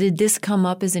wildlands. So did this come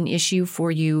up as an issue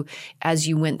for you as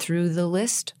you went through the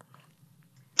list?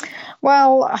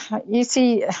 Well, you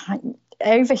see,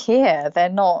 over here they're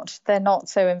not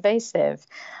so invasive,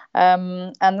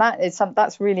 and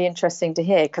that's really interesting to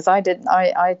hear, because I didn't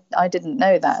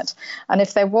know that. And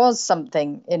if there was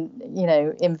something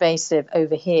invasive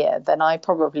over here, then I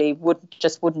probably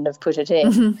wouldn't have put it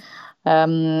in. Mm-hmm.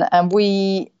 And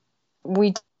we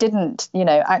didn't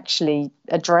actually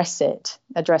address it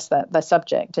address the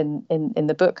subject in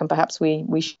the book, and perhaps we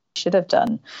should have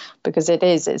done, because it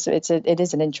is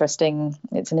an interesting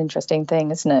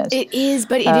thing, isn't it? It is,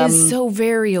 but it is so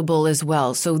variable as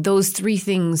well. So those three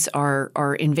things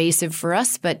are invasive for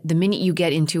us, but the minute you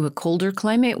get into a colder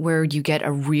climate where you get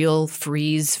a real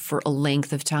freeze for a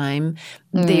length of time,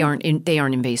 they aren't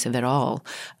invasive at all.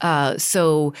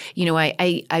 So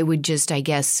I would just, I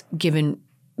guess, given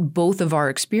both of our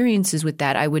experiences with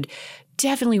that, I would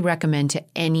definitely recommend to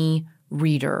any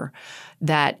reader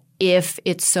that if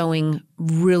it's sowing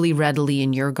really readily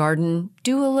in your garden,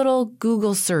 do a little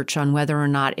Google search on whether or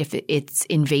not if it's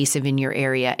invasive in your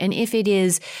area. And if it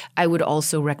is, I would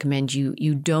also recommend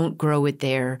you don't grow it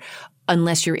there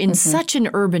unless you're in such an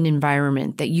urban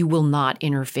environment that you will not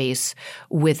interface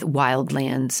with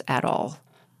wildlands at all.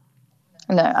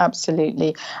 No,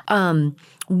 absolutely.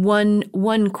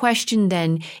 One question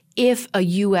then, if a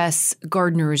U.S.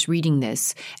 gardener is reading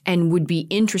this and would be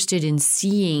interested in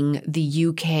seeing the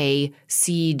UK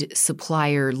seed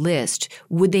supplier list,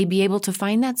 would they be able to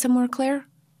find that somewhere, Claire?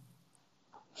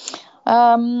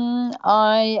 I'm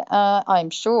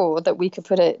sure that we could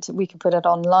put it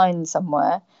online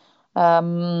somewhere.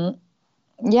 Yeah,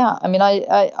 I mean,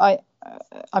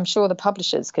 I'm sure the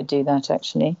publishers could do that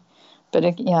actually.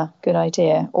 But yeah, good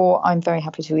idea. Or I'm very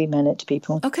happy to email it to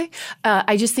people. Okay.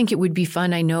 I just think it would be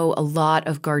fun. I know a lot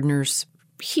of gardeners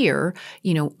here,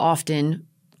 often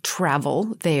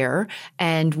travel there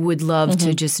and would love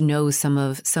to just know some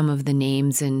of the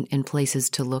names and places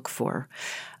to look for.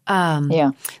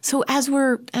 So as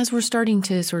we're starting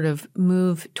to sort of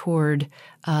move toward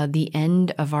the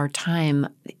end of our time,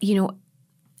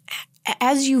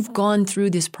 as you've gone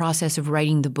through this process of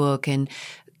writing the book and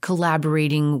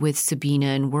collaborating with Sabina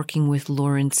and working with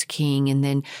Lawrence King, and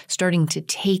then starting to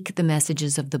take the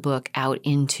messages of the book out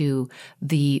into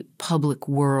the public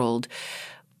world,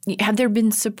 have there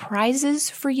been surprises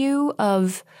for you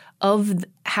of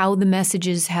how the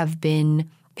messages have been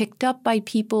picked up by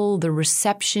people, the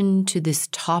reception to this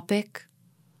topic?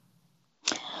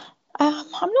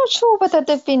 I'm not sure whether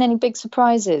there've been any big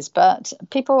surprises, but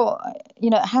people,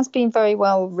 it has been very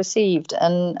well received,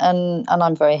 and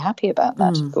I'm very happy about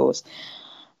that, of course.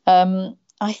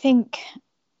 I think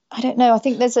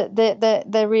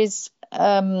there is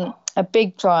a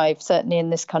big drive, certainly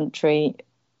in this country,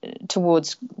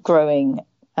 towards growing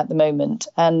at the moment,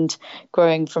 and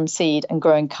growing from seed and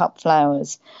growing cut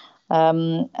flowers.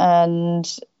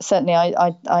 And certainly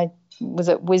I was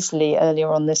at Wisley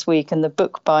earlier on this week, and the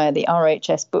book buyer, the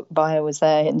RHS book buyer, was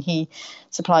there, and he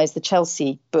supplies the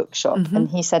Chelsea bookshop, and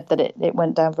he said that it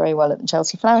went down very well at the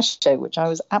Chelsea Flower Show, which I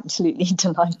was absolutely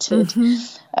delighted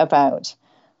about.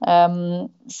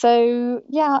 So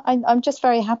yeah, I'm just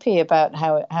very happy about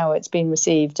how it's been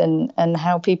received, and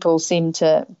how people seem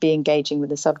to be engaging with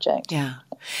the subject. Yeah.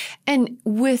 And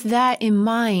with that in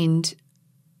mind,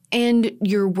 and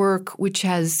your work, which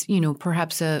has,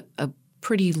 perhaps a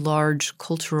pretty large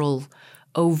cultural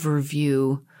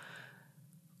overview,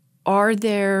 are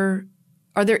there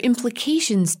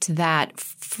implications to that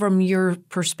from your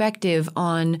perspective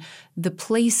on the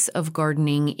place of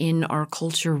gardening in our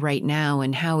culture right now,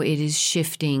 and how it is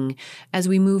shifting as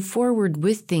we move forward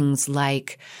with things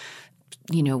like,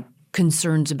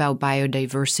 concerns about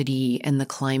biodiversity and the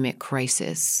climate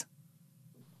crisis?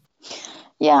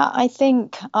 Yeah, I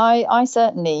think I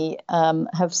certainly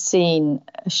have seen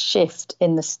a shift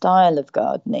in the style of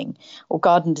gardening, or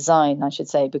garden design, I should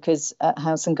say, because at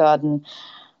House and Garden,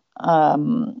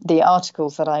 the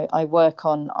articles that I work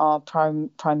on are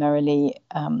primarily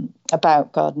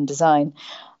about garden design.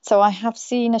 So I have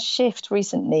seen a shift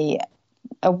recently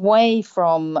away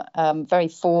from very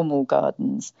formal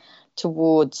gardens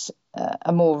towards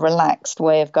a more relaxed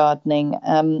way of gardening.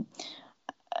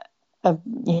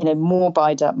 More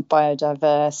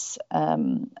biodiverse,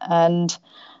 and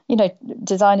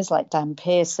designers like Dan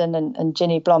Pearson and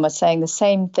Ginny Blom are saying the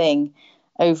same thing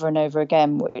over and over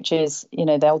again, which is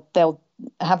they'll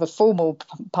have a formal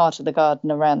part of the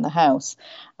garden around the house,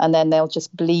 and then they'll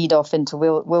just bleed off into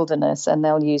wilderness, and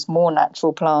they'll use more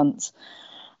natural plants,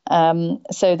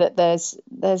 so that there's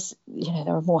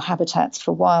there are more habitats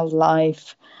for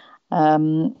wildlife.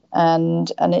 And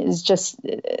it is just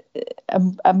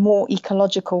a more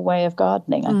ecological way of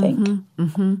gardening, I think.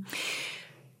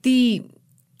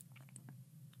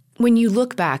 When you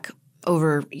look back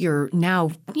over your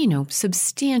now,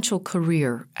 substantial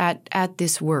career at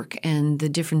this work, and the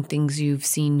different things you've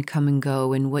seen come and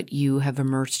go, and what you have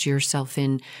immersed yourself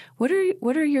in, what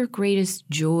are your greatest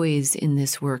joys in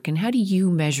this work, and how do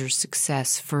you measure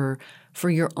success for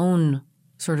your own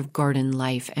sort of garden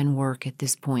life and work at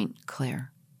this point,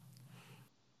 Claire?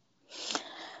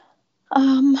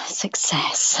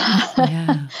 Success.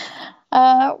 Yeah.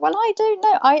 Well, I don't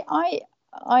know.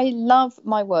 I love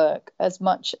my work as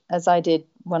much as I did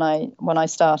when I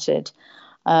started.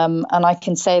 And I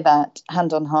can say that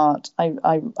hand on heart,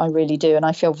 I really do. And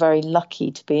I feel very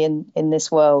lucky to be in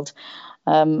this world.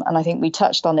 And I think we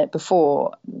touched on it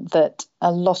before, that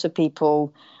a lot of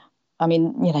people, I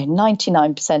mean,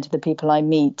 99% of the people I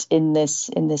meet in this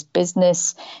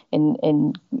business,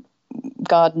 in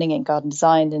gardening, in garden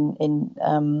design, in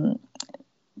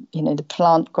the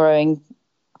plant growing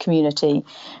community,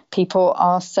 people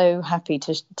are so happy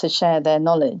to share their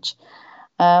knowledge.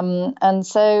 And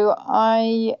so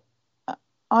I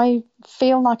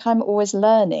feel like I'm always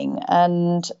learning,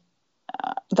 and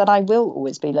that I will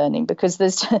always be learning, because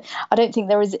I don't think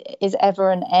there is ever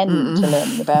an end to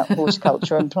learning about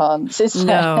horticulture and plants, is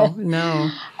there? No.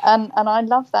 And I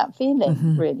love that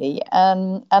feeling, really.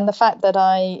 And the fact that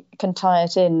I can tie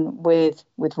it in with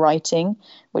writing,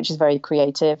 which is very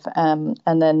creative, and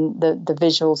then the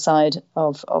visual side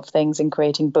of things in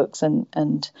creating books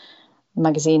and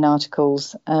magazine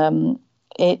articles,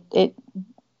 it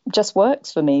just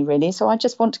works for me, really. So I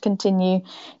just want to continue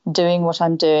doing what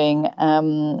I'm doing,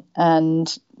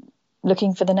 and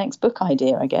looking for the next book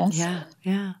idea, I guess.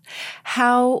 Yeah.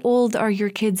 How old are your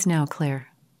kids now, Clare?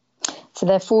 So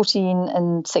they're 14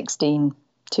 and 16,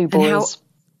 two boys. And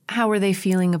how are they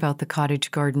feeling about the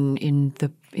cottage garden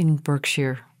in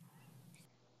Berkshire?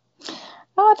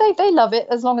 Oh, they love it,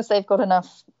 as long as they've got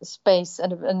enough space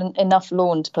and enough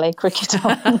lawn to play cricket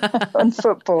on and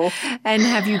football. And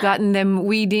have you gotten them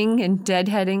weeding and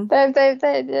deadheading?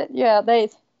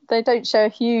 They don't show a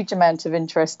huge amount of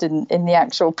interest in the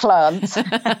actual plants, I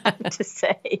have to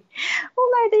say.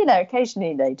 Although,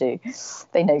 occasionally they do.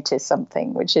 They notice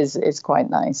something, which is quite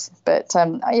nice. But,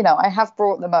 I have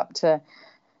brought them up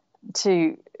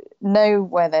to know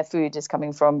where their food is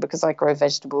coming from, because I grow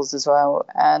vegetables as well,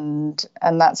 and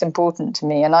that's important to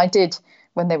me. And I did,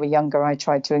 when they were younger, I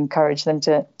tried to encourage them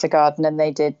to garden, and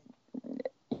they did,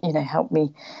 help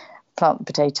me plant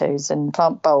potatoes and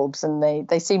plant bulbs, and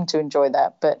they seem to enjoy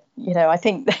that. But I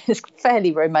think there's a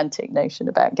fairly romantic notion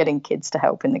about getting kids to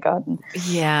help in the garden.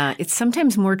 Yeah, it's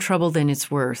sometimes more trouble than it's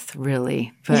worth,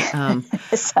 really. But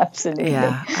yes, absolutely.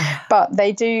 Yeah. But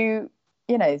they do,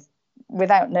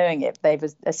 without knowing it, they've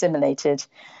assimilated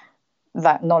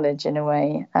that knowledge in a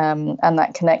way, and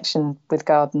that connection with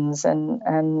gardens, and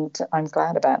I'm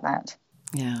glad about that.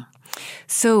 Yeah.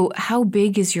 So how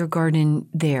big is your garden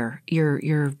there,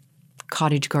 your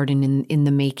cottage garden in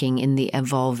the making, in the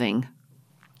evolving?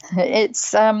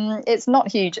 It's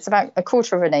not huge. It's about a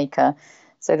quarter of an acre.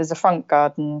 So there's a front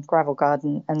garden, gravel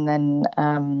garden, and then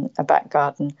a back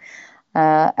garden.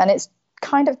 And it's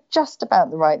kind of just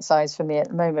about the right size for me at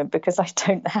the moment, because I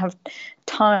don't have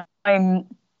time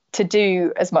to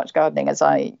do as much gardening as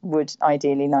I would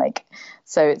ideally like.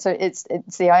 So it's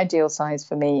the ideal size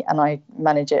for me, and I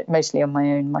manage it mostly on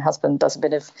my own. My husband does a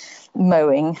bit of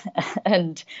mowing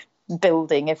and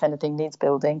building if anything needs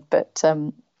building, but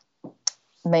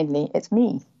mainly it's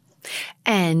me.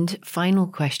 And final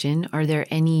question, are there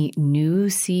any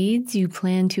new seeds you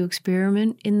plan to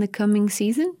experiment in the coming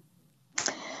season?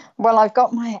 Well, I've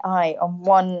got my eye on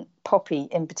one poppy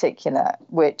in particular,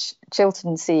 which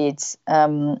Chiltern Seeds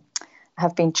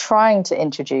have been trying to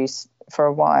introduce for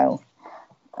a while.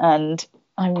 And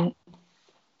I'm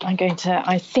going to,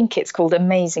 I think it's called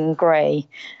Amazing Grey.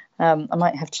 I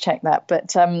might have to check that.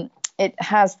 But it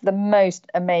has the most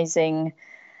amazing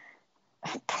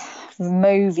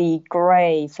mauvey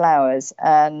grey flowers,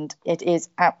 and it is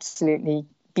absolutely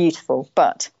beautiful.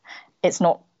 But it's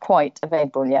not quite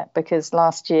available yet, because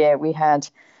last year we had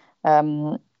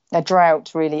a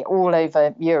drought really all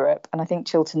over Europe, and I think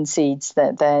Chiltern Seeds,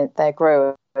 their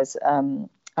growers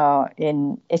are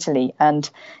in Italy, and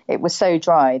it was so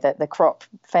dry that the crop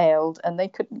failed and they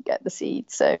couldn't get the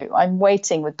seeds. So I'm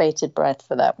waiting with bated breath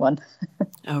for that one.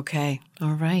 Okay,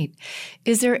 all right.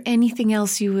 Is there anything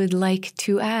else you would like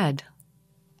to add?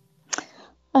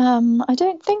 I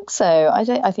don't think so.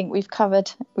 I think we've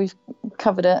covered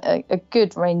a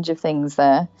good range of things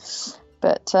there.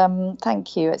 But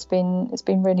thank you. It's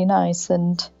been really nice,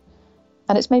 and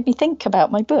it's made me think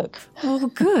about my book. Well,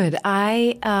 good.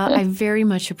 I very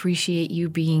much appreciate you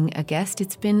being a guest.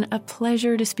 It's been a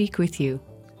pleasure to speak with you.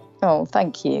 Oh,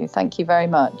 thank you. Thank you very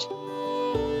much.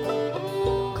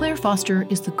 Clare Clare Foster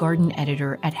is the garden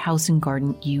editor at House &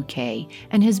 Garden UK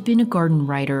and has been a garden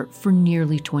writer for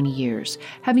nearly 20 years,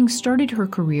 having started her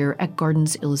career at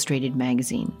Gardens Illustrated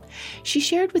magazine. She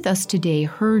shared with us today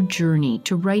her journey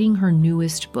to writing her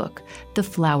newest book, The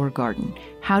Flower Garden: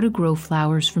 How to Grow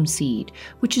Flowers from Seed,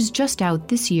 which is just out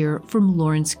this year from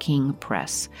Lawrence King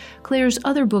Press. Clare's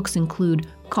other books include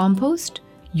Compost,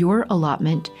 Your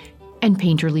Allotment, and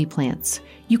Painterly Plants.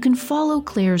 You can follow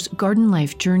Clare's garden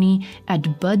life journey at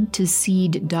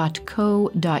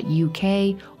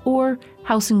budtoseed.co.uk or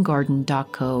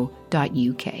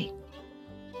houseandgarden.co.uk.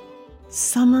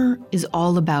 Summer is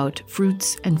all about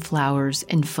fruits and flowers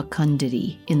and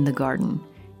fecundity in the garden.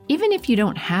 Even if you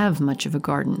don't have much of a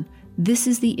garden, this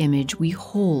is the image we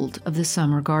hold of the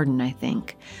summer garden, I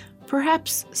think.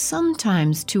 Perhaps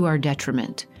sometimes to our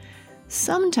detriment.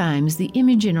 Sometimes the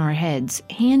image in our heads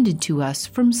handed to us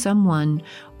from someone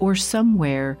or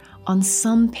somewhere on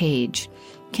some page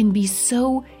can be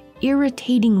so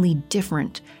irritatingly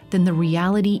different than the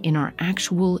reality in our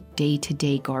actual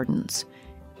day-to-day gardens.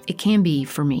 It can be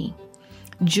for me.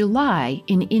 July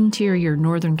in interior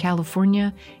Northern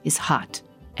California is hot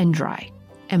and dry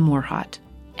and more hot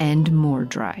and more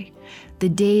dry. The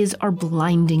days are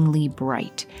blindingly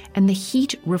bright, and the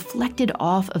heat reflected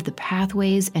off of the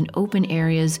pathways and open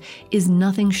areas is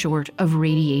nothing short of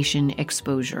radiation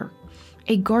exposure.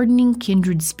 A gardening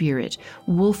kindred spirit,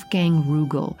 Wolfgang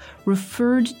Rugel,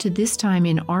 referred to this time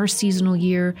in our seasonal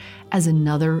year as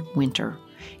another winter.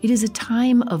 It is a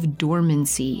time of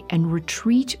dormancy and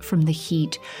retreat from the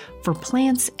heat for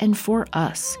plants and for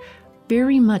us,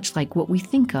 very much like what we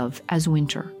think of as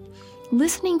winter.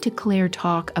 Listening to Clare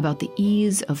talk about the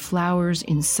ease of flowers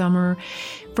in summer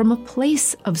from a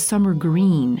place of summer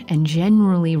green and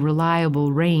generally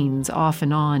reliable rains off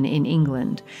and on in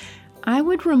England, I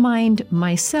would remind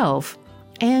myself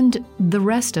and the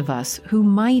rest of us who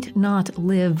might not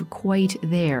live quite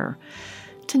there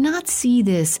to not see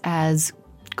this as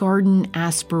garden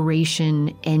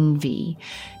aspiration envy,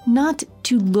 not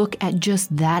to look at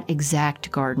just that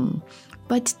exact garden,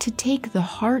 but to take the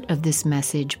heart of this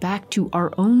message back to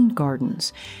our own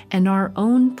gardens and our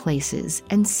own places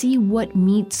and see what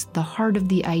meets the heart of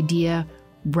the idea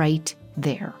right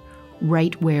there,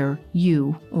 right where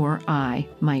you or I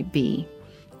might be.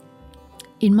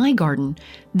 In my garden,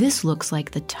 this looks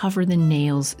like the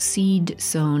tougher-than-nails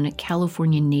seed-sown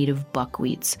California native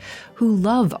buckwheats who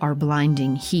love our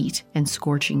blinding heat and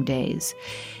scorching days.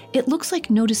 It looks like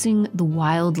noticing the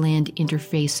wildland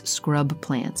interface scrub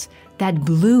plants that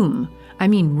bloom,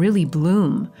 really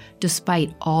bloom,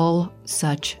 despite all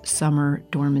such summer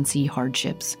dormancy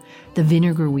hardships. The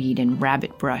vinegar weed and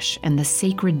rabbit brush and the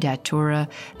sacred datura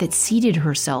that seated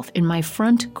herself in my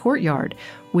front courtyard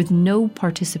with no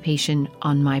participation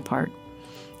on my part.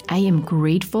 I am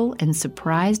grateful and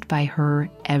surprised by her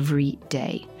every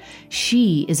day.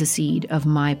 She is a seed of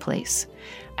my place.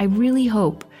 I really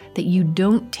hope that you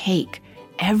don't take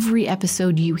every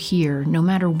episode you hear, no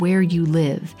matter where you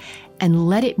live, and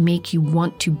let it make you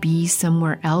want to be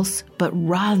somewhere else, but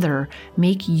rather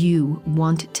make you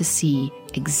want to see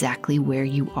exactly where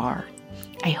you are.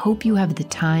 I hope you have the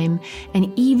time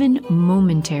and even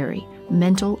momentary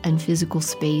mental and physical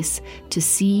space to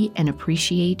see and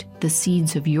appreciate the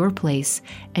seeds of your place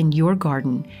and your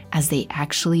garden as they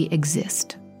actually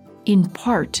exist, in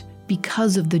part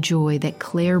because of the joy that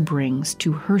Clare brings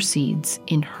to her seeds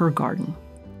in her garden.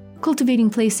 Cultivating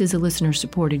Place is a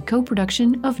listener-supported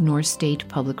co-production of North State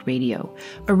Public Radio.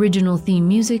 Original theme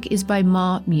music is by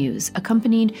Ma Muse,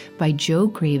 accompanied by Joe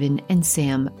Craven and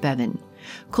Sam Bevan.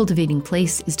 Cultivating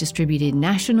Place is distributed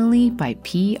nationally by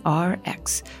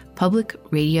PRX, Public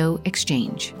Radio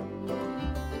Exchange.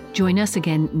 Join us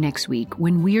again next week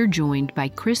when we're joined by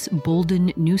Chris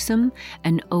Bolden Newsom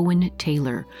and Owen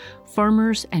Taylor,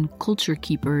 farmers and culture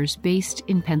keepers based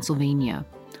in Pennsylvania.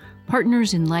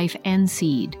 Partners in life and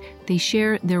seed, they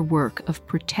share their work of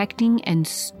protecting and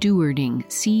stewarding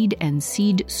seed and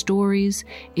seed stories,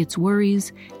 its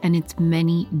worries, and its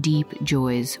many deep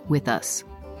joys with us.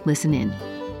 Listen in.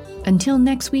 Until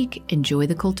next week, enjoy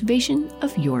the cultivation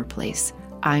of your place.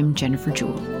 I'm Jennifer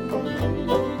Jewell.